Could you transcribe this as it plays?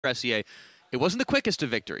SEA, it wasn't the quickest of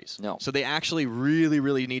victories. No. So they actually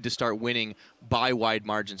really need to start winning by wide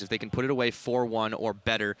margins. If they can put it away 4-1 or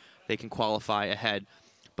better, they can qualify ahead.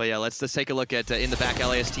 But yeah, let's take a look at in the back.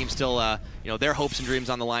 LAS team still, you know, their hopes and dreams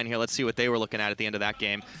on the line here. Let's see what they were looking at the end of that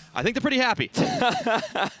game. I think they're pretty happy.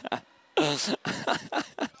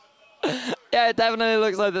 Yeah, it definitely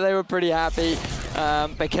looks like that they were pretty happy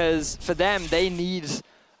because for them, they need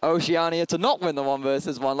Oceania to not win the 1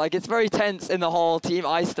 versus 1. Like, it's very tense in the whole Team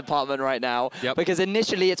Ice department right now. Yep. Because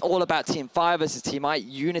initially it's all about Team Fire versus Team Ice,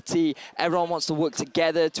 unity. Everyone wants to work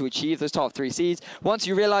together to achieve those top 3 seeds. Once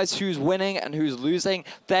you realize who's winning and who's losing,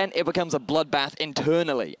 then it becomes a bloodbath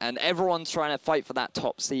internally. And everyone's trying to fight for that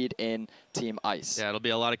top seed in Team Ice. Yeah, it'll be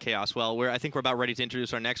a lot of chaos. Well, I think we're about ready to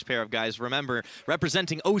introduce our next pair of guys. Remember,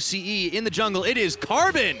 representing OCE in the jungle, it is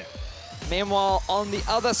Carbon. Meanwhile, on the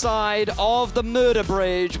other side of the murder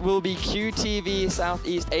bridge will be QTV,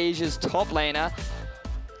 Southeast Asia's top laner.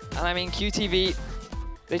 And I mean, QTV,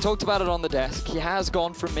 they talked about it on the desk. He has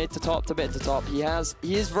gone from mid to top to mid to top. He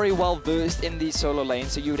is very well versed in these solo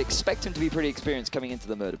lanes, so you would expect him to be pretty experienced coming into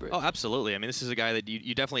the murder bridge. Oh, absolutely. I mean, this is a guy that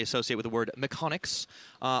you definitely associate with the word mechanics.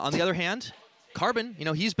 On the other hand, Carbon, you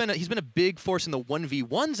know, he's been a big force in the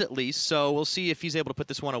 1v1s at least, so we'll see if he's able to put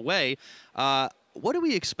this one away. What do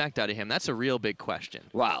we expect out of him? That's a real big question.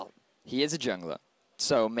 Well, he is a jungler,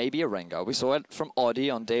 so maybe a Rengar. We saw it from Audi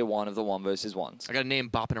on day 1 of the 1 versus 1s. I got a name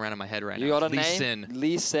bopping around in my head right now. You got a Lee name? Sin.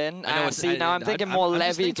 Lee Sin. See, now I'm thinking more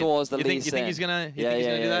Levy towards the Lee Sin. You think he's gonna do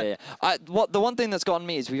that? Yeah. The one thing that's gotten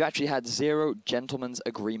me is we've actually had 0 gentlemen's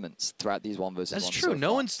agreements throughout these 1 versus 1s. That's true.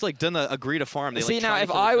 No one's like done a agree to farm. They, see, like, now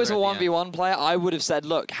if I was a 1v1 player, I would have said,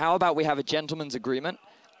 look, how about we have a gentleman's agreement?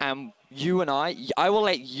 And you and I will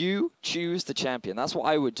let you choose the champion. That's what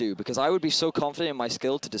I would do, because I would be so confident in my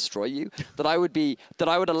skill to destroy you that I would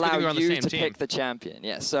allow you to pick the champion.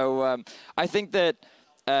 Yeah. So I think that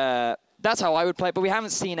that's how I would play. But we haven't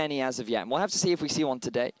seen any as of yet. And we'll have to see if we see one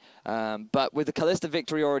today. But with the Kalista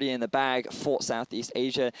victory already in the bag for Southeast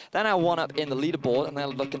Asia, they're now 1 up in the leaderboard, and they're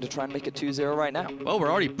looking to try and make it 2-0 right now. Well, we're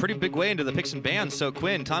already pretty big way into the picks and bans. So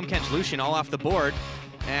Quinn, Tom Kench, Lucian all off the board.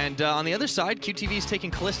 And on the other side, QTV is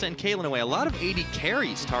taking Kalista and Kaylin away. A lot of AD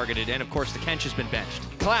carries targeted, and of course the Kench has been benched.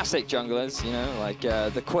 Classic junglers, you know, like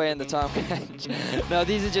the Quinn, the Tom Kench. No,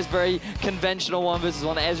 these are just very conventional 1 versus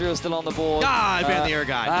 1. Ezreal's still on the board. I banned the air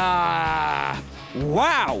guy.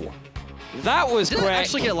 Wow. That was quick. Did it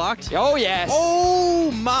actually get locked? Oh, yes.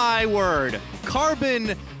 Oh, my word.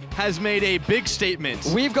 Carbon has made a big statement.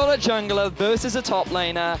 We've got a jungler versus a top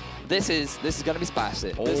laner. This is going to be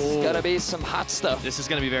spicy. Oh. This is going to be some hot stuff. This is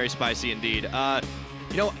going to be very spicy indeed.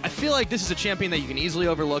 You know, I feel like this is a champion that you can easily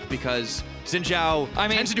overlook because Xin Zhao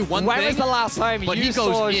tends to do one thing. When was the last time you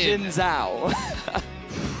saw Xin Zhao?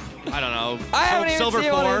 I don't know. I haven't even Silver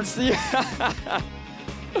seen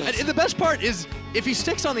 4. And the best part is, if he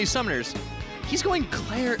sticks on these summoners, he's going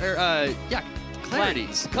Clarity.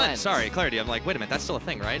 Cleanse. Sorry, Clarity. I'm like, wait a minute, that's still a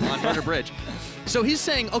thing, right? On Murder Bridge. So he's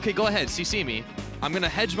saying, okay, go ahead, CC me. I'm going to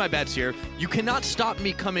hedge my bets here. You cannot stop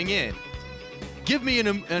me coming in. Give me an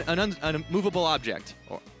immovable object.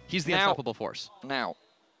 He's the unstoppable force. Now,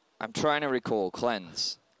 I'm trying to recall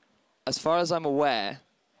Cleanse. As far as I'm aware,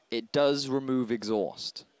 it does remove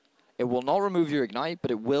exhaust. It will not remove your ignite, but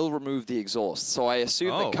it will remove the exhaust. So I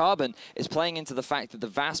assume that Carbon is playing into the fact that the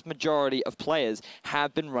vast majority of players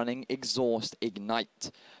have been running exhaust ignite.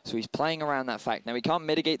 So he's playing around that fact. Now, he can't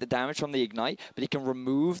mitigate the damage from the ignite, but he can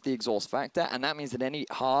remove the exhaust factor, and that means that any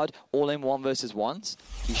hard all-in 1 versus 1s,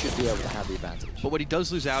 he should be able to have the advantage. But what he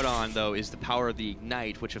does lose out on, though, is the power of the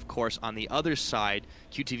ignite, which, of course, on the other side,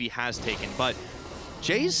 QTV has taken. But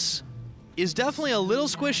Jace is definitely a little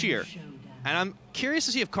squishier. And I'm curious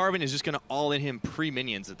to see if Carbon is just going to all-in him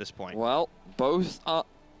pre-minions at this point. Well, both are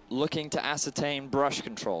looking to ascertain brush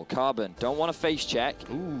control. Carbon, don't want to face check.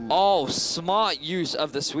 Ooh. Oh, smart use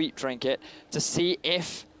of the sweep trinket to see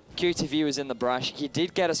if QTV was in the brush. He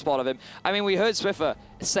did get a spot of him. I mean, we heard Swiffer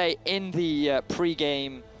say in the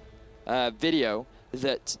pre-game video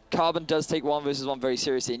that Carbon does take 1 versus 1 very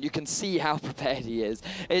seriously, and you can see how prepared he is.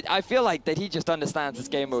 I feel like that he just understands this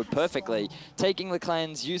game mode perfectly. Taking the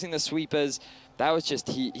cleanse, using the sweepers, that was just,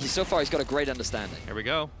 so far he's got a great understanding. Here we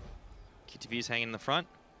go. QTV's hanging in the front.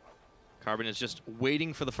 Carbon is just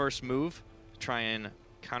waiting for the first move to try and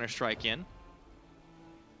counter-strike in.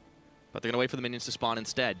 But they're going to wait for the minions to spawn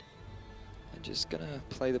instead. I'm just going to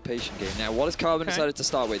play the patient game. Now, what has Carbon decided to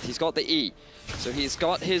start with? He's got the E. So he's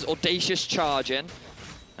got his audacious charge in.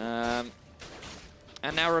 And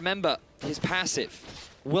now remember, his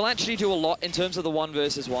passive will actually do a lot in terms of the 1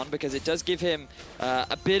 versus 1 because it does give him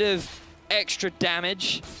a bit of extra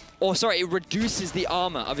damage. Or sorry, it reduces the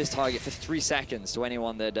armor of his target for 3 seconds to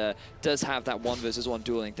anyone that does have that 1 versus 1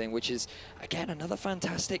 dueling thing, which is, again, another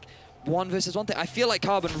fantastic 1 versus 1 thing. I feel like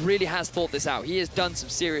Carbon really has thought this out. He has done some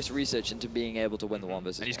serious research into being able to win the 1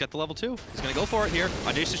 versus 1. And he's got the level 2. He's going to go for it here.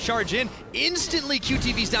 Audacious charge in. Instantly,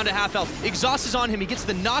 QTV's down to half health. Exhaust is on him. He gets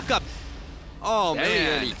the knock up. Oh, Very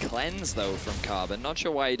man. early cleanse, though, from Carbon. Not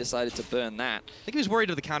sure why he decided to burn that. I think he was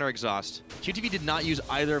worried of the counter exhaust. QTV did not use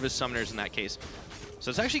either of his summoners in that case. So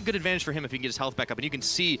it's actually a good advantage for him if he can get his health back up. And you can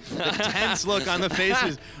see the tense look on the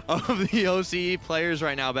faces of the OCE players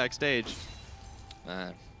right now backstage.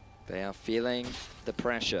 They are feeling the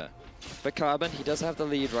pressure. For Carbon, he does have the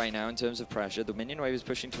lead right now in terms of pressure. The minion wave is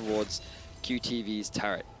pushing towards QTV's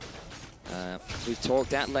turret. We've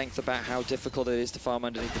talked at length about how difficult it is to farm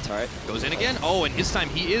underneath the turret. Goes in again. Oh, and this time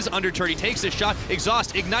he is under turret. He takes this shot.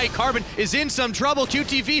 Exhaust, ignite. Carbon is in some trouble.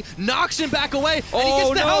 QTV knocks him back away. And he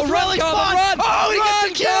gets the health relic spawn. Run! Oh, he Run,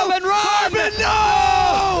 gets the kill. Carbon, run! Carbon,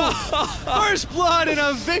 no! First blood and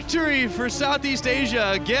a victory for Southeast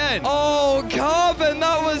Asia again. Oh, Carbon,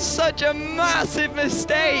 that was such a massive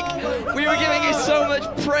mistake. We were giving you so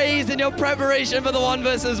much praise in your preparation for the 1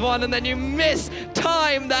 versus 1, and then you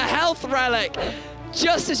mistime the health relic.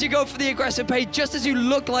 Just as you go for the aggressive play, just as you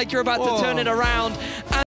look like you're about to turn it around.